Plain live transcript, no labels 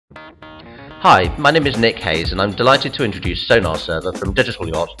Hi, my name is Nick Hayes and I'm delighted to introduce Sonar Server from Digital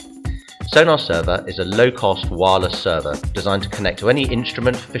Yacht. Sonar Server is a low-cost wireless server designed to connect to any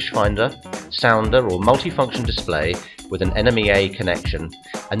instrument, fish finder, sounder or multifunction display with an NMEA connection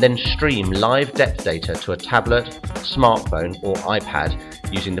and then stream live depth data to a tablet, smartphone or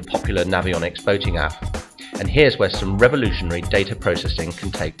iPad using the popular Navionics boating app. And here's where some revolutionary data processing can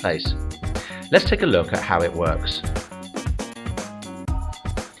take place. Let's take a look at how it works.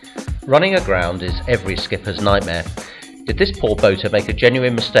 Running aground is every skipper's nightmare. Did this poor boater make a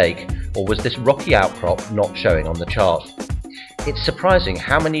genuine mistake, or was this rocky outcrop not showing on the chart? It's surprising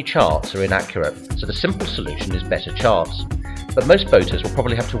how many charts are inaccurate, so the simple solution is better charts. But most boaters will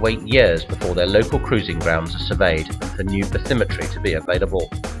probably have to wait years before their local cruising grounds are surveyed and for new bathymetry to be available.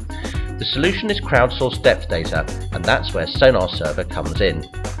 The solution is crowdsourced depth data, and that's where Sonar Server comes in.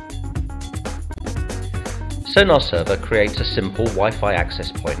 Sonar Server creates a simple Wi-Fi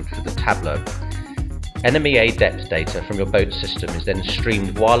access point for the tableau. NMEA depth data from your boat system is then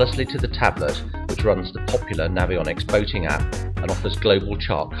streamed wirelessly to the tablet, which runs the popular Navionics boating app and offers global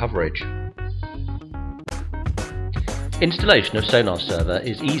chart coverage. Installation of Sonar Server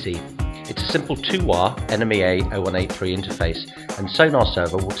is easy. It's a simple 2-wire NMEA 0183 interface, and Sonar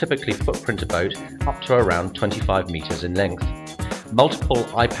Server will typically footprint a boat up to around 25 meters in length. Multiple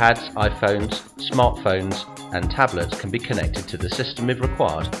iPads, iPhones, smartphones and tablets can be connected to the system if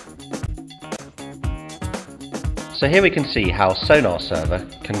required. So here we can see how Sonar Server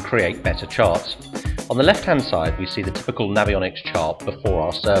can create better charts. On the left hand side we see the typical Navionics chart before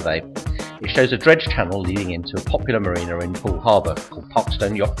our survey. It shows a dredge channel leading into a popular marina in Poole Harbour called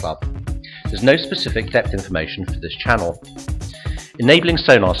Parkstone Yacht Club. There's no specific depth information for this channel. Enabling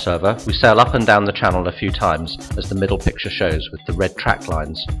Sonar Server, we sail up and down the channel a few times, as the middle picture shows with the red track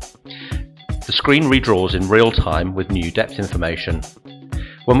lines. The screen redraws in real time with new depth information.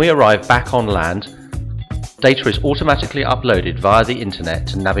 When we arrive back on land, data is automatically uploaded via the internet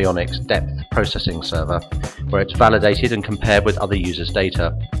to Navionics depth processing server, where it's validated and compared with other users'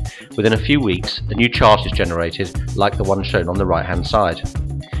 data. Within a few weeks, a new chart is generated like the one shown on the right hand side.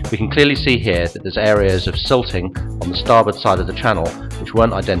 We can clearly see here that there's areas of silting on the starboard side of the channel which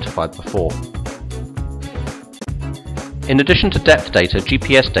weren't identified before. In addition to depth data,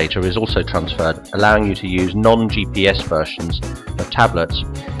 GPS data is also transferred, allowing you to use non-GPS versions of tablets.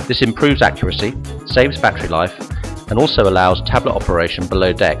 This improves accuracy, saves battery life, and also allows tablet operation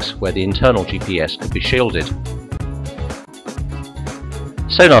below decks where the internal GPS could be shielded.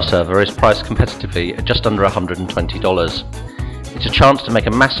 Sonar Server is priced competitively at just under $120. It's a chance to make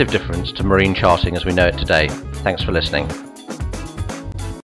a massive difference to marine charting as we know it today. Thanks for listening.